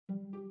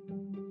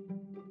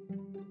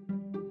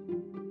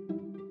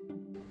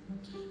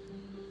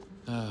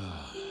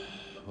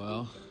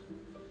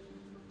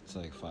It's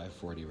like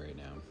 5:40 right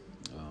now.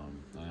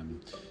 I'm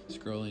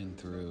scrolling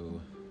through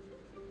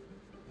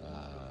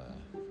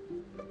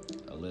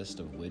a list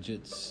of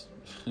widgets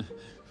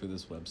for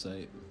this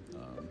website.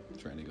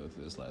 Trying to go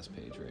through this last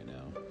page right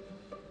now.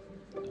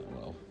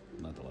 Well,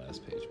 not the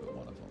last page, but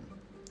one of them.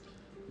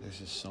 There's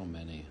just so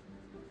many.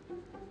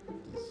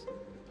 This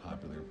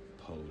popular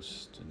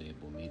post,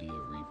 enable media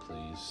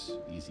replace,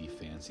 easy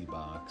fancy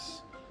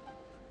box,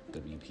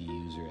 WP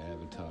user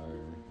avatar,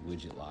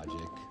 widget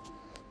logic,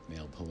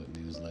 mail poet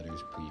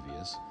newsletters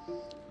previous,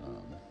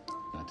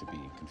 not to be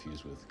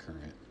confused with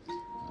current,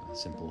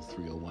 simple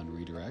 301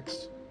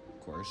 redirects,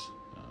 of course,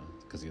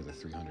 because the other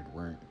 300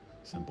 weren't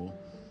simple,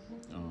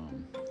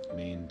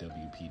 main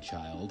WP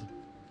child,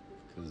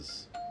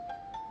 because,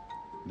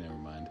 never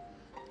mind,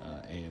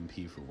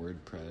 AMP for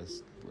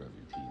WordPress,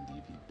 WP and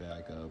DP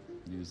backup,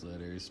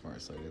 newsletters,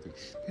 smart site,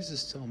 there's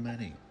just so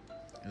many.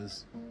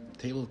 There's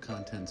table of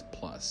contents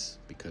plus,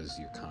 because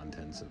your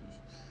contents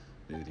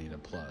they need a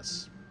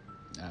plus.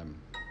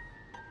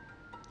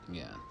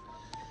 Yeah.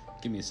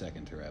 Give me a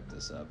second to wrap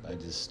this up.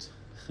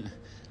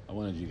 I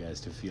wanted you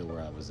guys to feel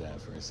where I was at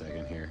for a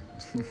second here.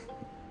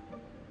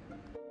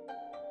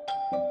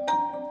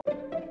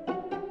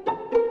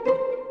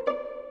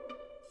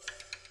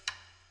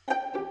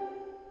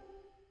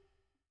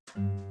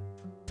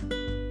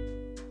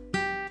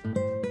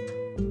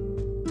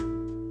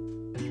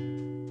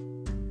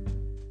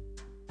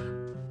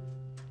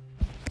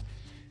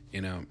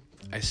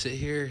 I sit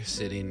here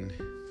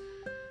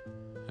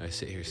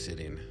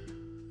sitting.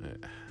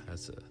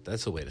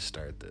 That's a way to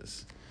start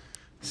this.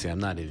 See, I'm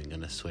not even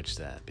going to switch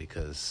that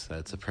because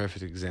that's a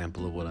perfect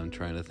example of what I'm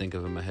trying to think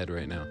of in my head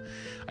right now.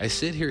 I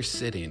sit here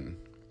sitting,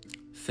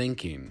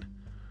 thinking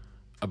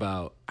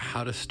about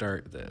how to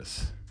start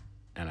this,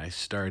 and I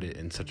start it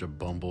in such a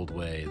bumbled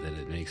way that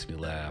it makes me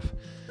laugh.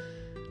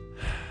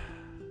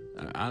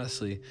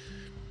 Honestly,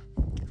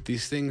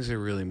 these things are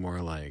really more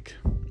like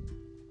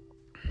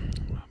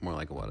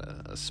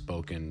a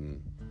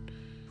spoken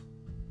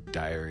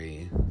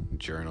diary,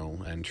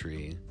 journal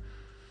entry,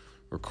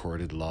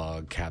 recorded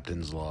log,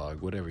 captain's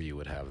log, whatever you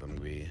would have them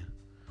be.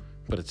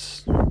 But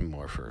it's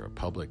more for a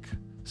public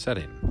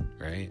setting,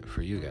 right?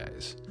 For you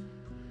guys.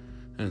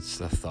 And it's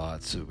the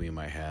thoughts that we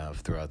might have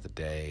throughout the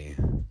day,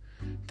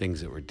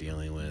 things that we're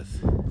dealing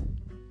with.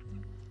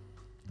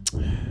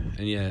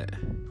 And yet,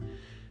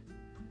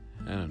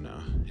 I don't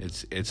know,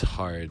 it's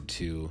hard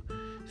to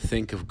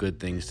think of good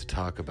things to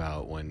talk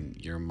about when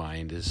your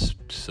mind is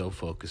so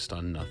focused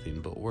on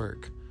nothing but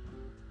work.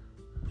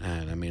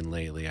 And I mean,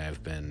 lately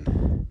I've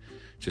been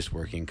just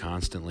working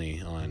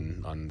constantly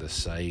on the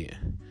site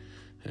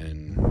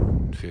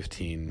and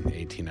 15,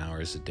 18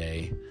 hours a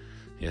day.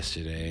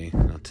 Today,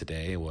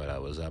 I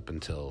was up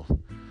until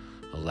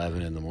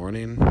 11 in the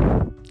morning,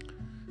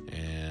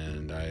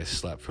 and I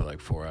slept for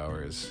like 4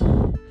 hours,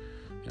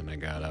 and I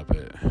got up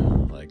at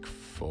like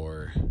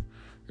 4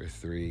 or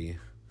 3,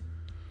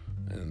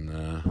 and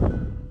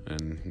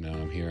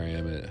now here I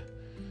am at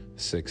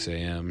 6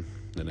 a.m.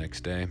 the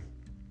next day,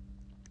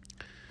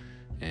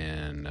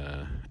 and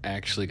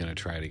actually going to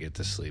try to get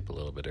to sleep a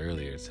little bit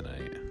earlier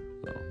tonight.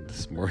 Well,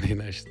 this morning,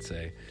 I should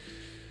say.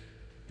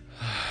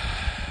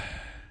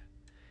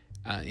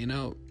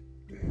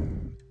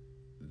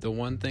 The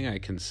one thing I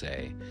can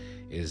say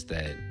is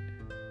that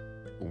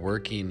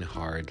working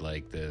hard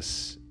like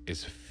this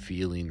is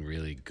feeling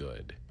really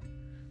good.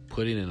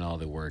 Putting in all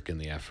the work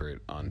and the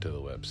effort onto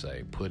the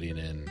website, putting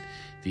in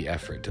the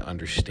effort to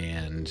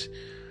understand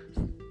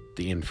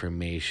the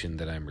information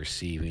that I'm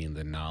receiving,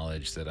 the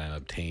knowledge that I'm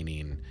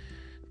obtaining,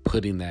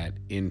 putting that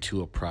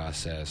into a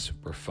process,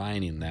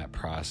 refining that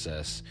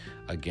process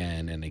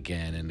again and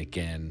again and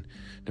again,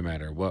 no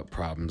matter what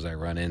problems I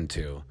run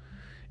into,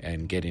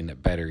 and getting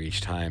it better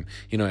each time.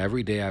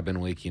 Every day I've been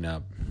waking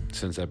up,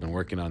 since I've been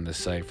working on this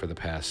site for the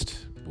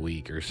past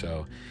week or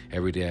so,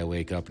 every day I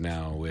wake up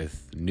now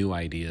with new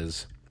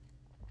ideas,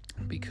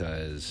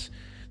 because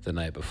the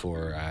night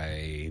before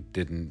I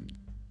didn't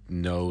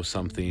know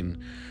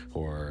something,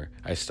 or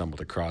I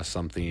stumbled across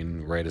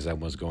something right as I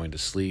was going to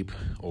sleep,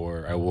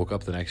 or I woke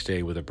up the next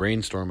day with a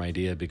brainstorm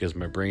idea because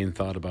my brain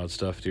thought about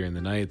stuff during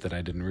the night that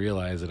I didn't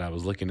realize that I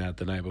was looking at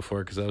the night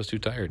before because I was too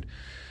tired.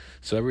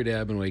 So every day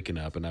I've been waking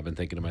up and I've been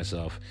thinking to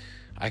myself,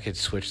 I could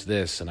switch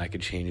this and I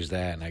could change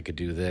that and I could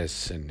do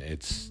this, and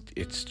it's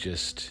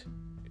just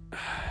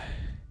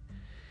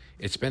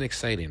it's been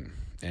exciting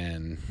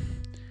and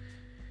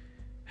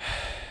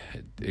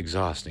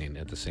exhausting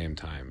at the same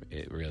time.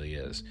 It really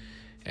is.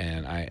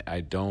 And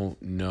I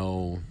don't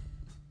know,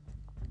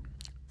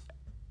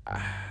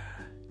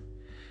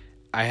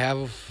 I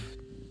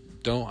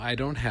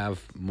don't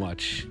have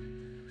much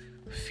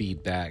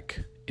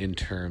feedback in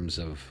terms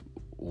of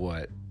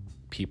what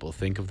people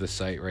think of the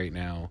site right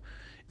now,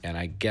 and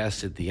I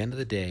guess at the end of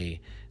the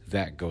day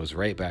that goes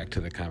right back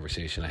to the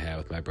conversation I had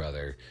with my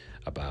brother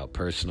about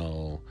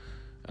personal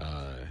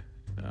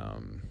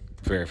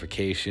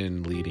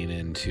verification leading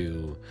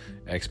into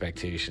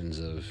expectations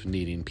of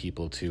needing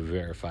people to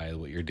verify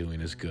what you're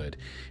doing is good.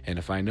 And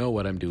if I know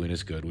what I'm doing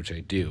is good, which I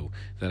do,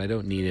 then I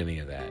don't need any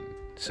of that.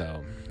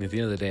 So at the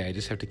end of the day, I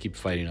just have to keep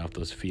fighting off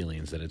those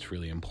feelings that it's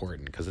really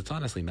important, because it's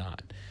honestly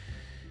not.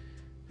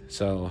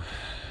 So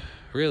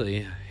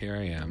really, here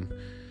I am,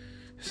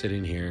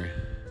 sitting here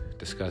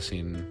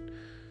discussing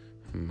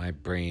my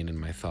brain and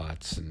my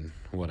thoughts and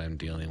what I'm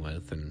dealing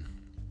with. And,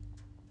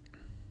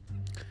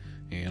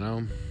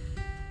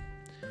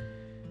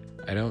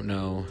 I don't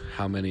know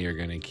how many are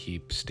going to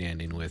keep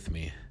standing with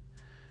me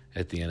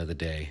at the end of the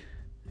day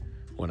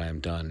when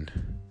I'm done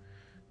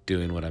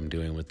doing what I'm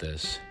doing with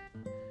this.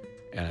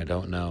 And I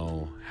don't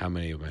know how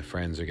many of my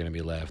friends are going to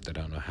be left. I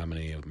don't know how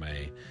many of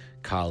my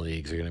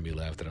colleagues are going to be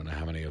left. I don't know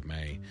how many of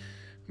my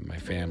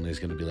family is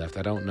going to be left.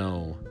 I don't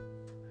know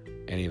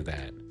any of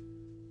that.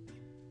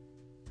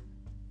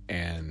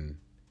 And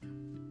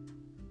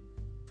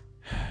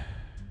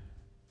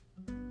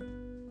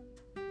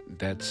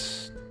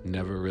that's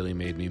never really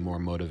made me more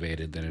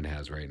motivated than it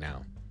has right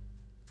now.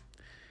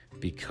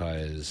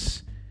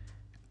 Because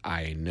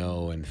I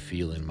know and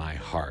feel in my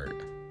heart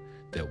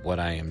that what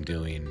I am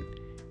doing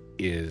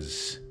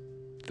is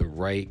the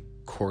right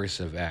course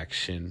of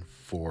action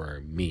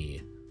for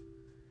me.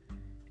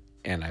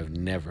 And I've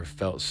never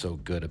felt so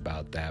good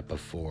about that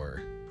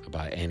before,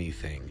 about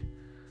anything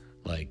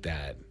like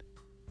that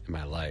in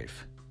my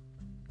life.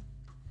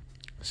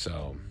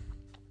 So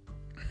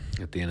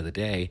at the end of the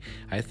day,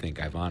 I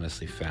think I've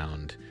honestly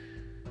found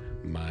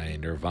my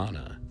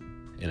nirvana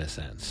in a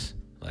sense.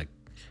 Like,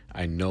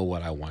 I know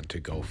what I want to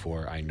go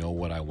for. I know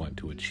what I want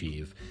to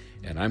achieve.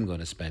 And I'm going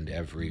to spend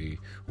every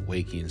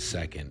waking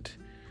second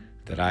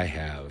that I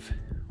have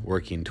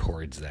working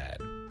towards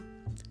that.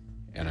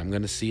 And I'm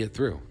going to see it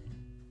through.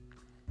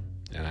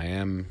 And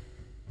I'm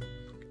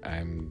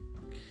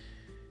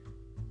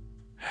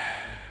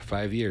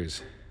 5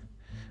 years.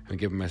 I'm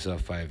giving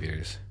myself 5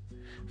 years.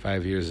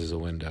 5 years is a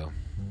window.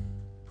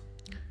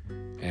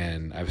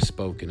 And I've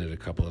spoken it a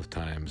couple of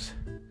times.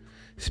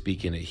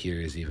 Speaking it here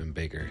is even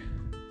bigger.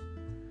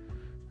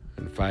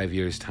 In 5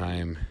 years'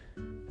 time,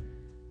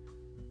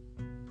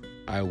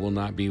 I will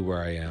not be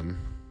where I am.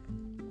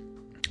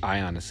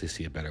 I honestly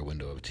see a better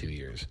window of 2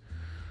 years.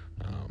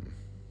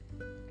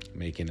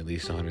 Making at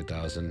least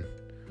 $100,000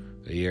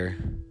 a year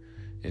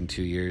in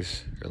 2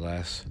 years or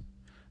less.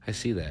 I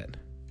see that.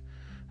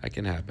 That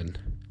can happen.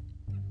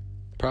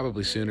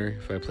 Probably sooner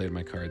if I played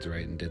my cards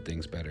right and did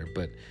things better.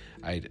 But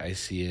I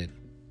see it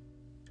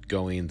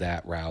going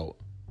that route.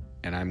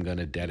 And I'm going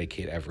to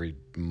dedicate every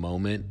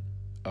moment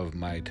of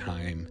my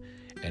time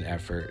and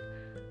effort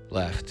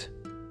left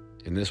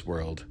in this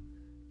world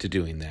to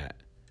doing that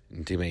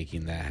and to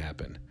making that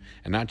happen.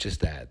 And not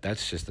just that.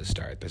 That's just the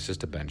start. That's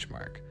just a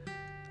benchmark.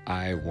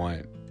 I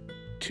want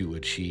to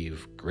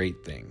achieve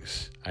great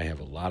things. I have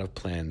a lot of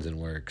plans in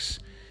works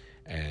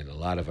and a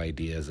lot of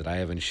ideas that I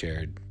haven't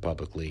shared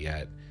publicly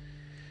yet.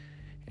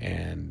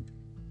 And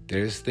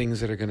there's things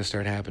that are going to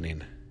start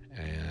happening.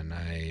 And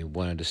I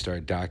wanted to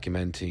start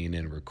documenting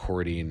and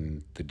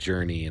recording the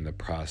journey and the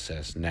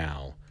process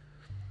now,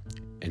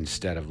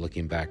 instead of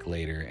looking back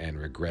later and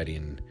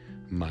regretting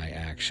my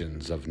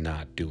actions of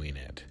not doing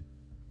it.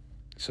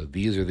 So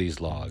these are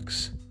these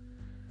logs,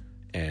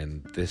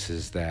 and this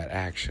is that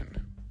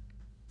action.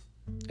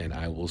 And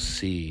I will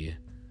see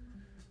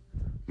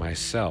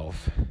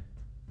myself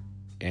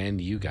and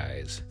you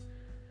guys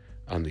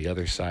on the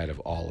other side of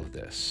all of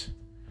this.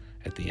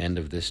 At the end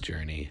of this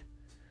journey,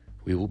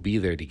 we will be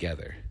there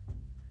together.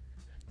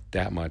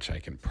 That much I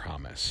can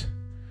promise,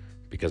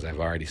 because I've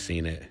already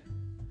seen it.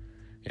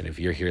 And if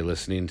you're here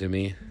listening to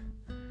me,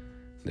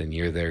 then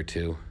you're there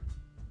too.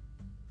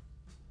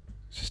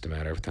 It's just a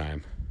matter of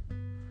time.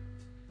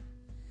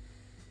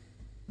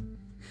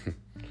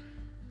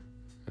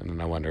 And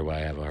then I wonder why I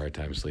have a hard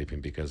time sleeping,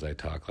 because I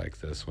talk like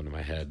this when in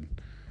my head.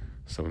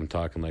 So I'm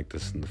talking like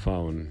this on the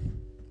phone.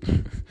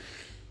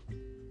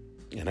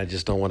 And I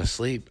just don't want to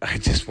sleep. I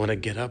just want to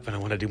get up and I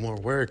want to do more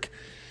work.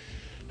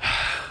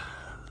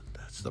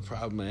 That's the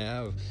problem I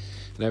have.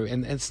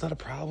 And it's not a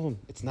problem.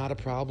 It's not a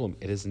problem.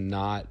 It is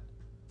not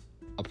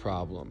a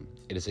problem.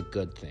 It is a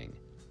good thing.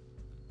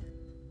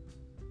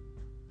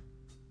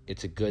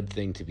 It's a good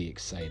thing to be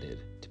excited,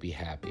 to be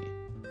happy.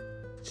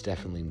 It's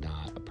definitely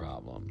not a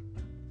problem.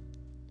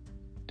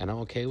 And I'm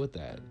okay with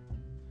that.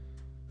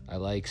 I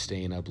like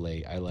staying up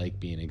late. I like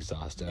being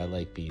exhausted. I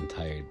like being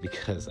tired,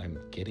 because I'm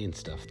getting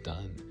stuff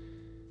done.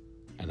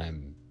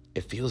 And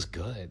it feels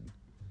good.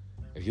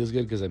 It feels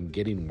good because I'm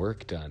getting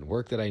work done.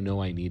 Work that I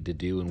know I need to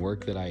do, and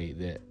work that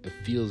it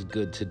feels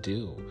good to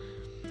do.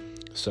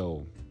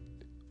 So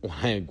when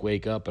I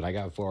wake up and I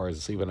got 4 hours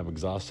of sleep and I'm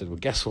exhausted, well,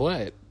 guess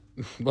what?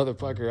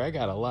 Motherfucker, I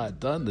got a lot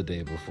done the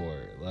day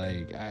before.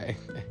 Like,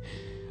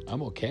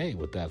 I'm okay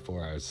with that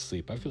 4 hours of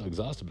sleep. I feel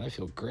exhausted, but I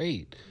feel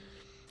great.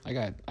 I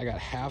got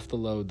half the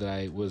load that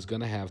I was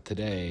going to have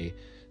today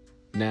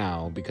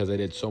now, because I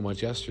did so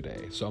much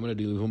yesterday. So I'm going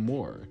to do even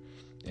more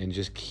and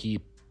just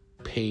keep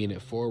paying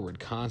it forward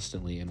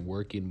constantly and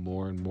working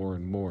more and more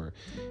and more.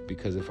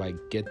 Because if I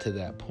get to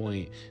that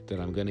point, then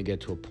I'm going to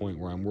get to a point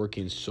where I'm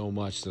working so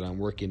much that I'm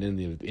working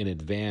in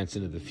advance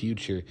into the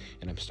future,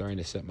 and I'm starting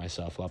to set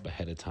myself up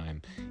ahead of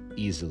time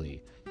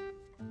easily.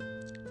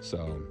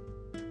 So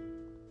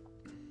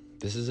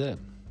this is it.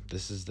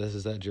 This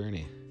is that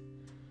journey.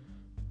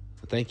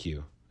 Thank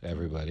you,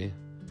 everybody.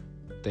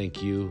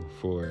 Thank you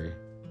for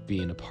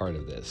being a part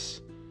of this,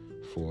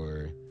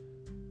 for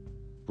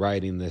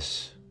riding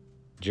this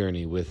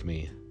journey with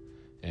me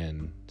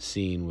and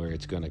seeing where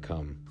it's going to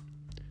come.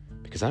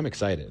 Because I'm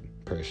excited,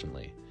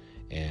 personally,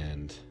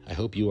 and I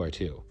hope you are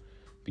too,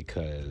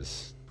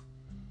 because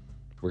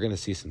we're going to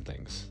see some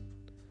things.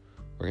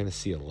 We're going to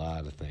see a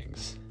lot of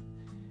things,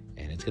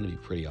 and it's going to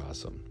be pretty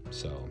awesome.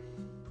 So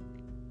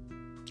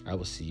I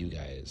will see you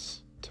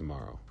guys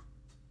tomorrow.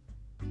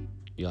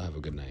 Y'all have a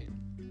good night.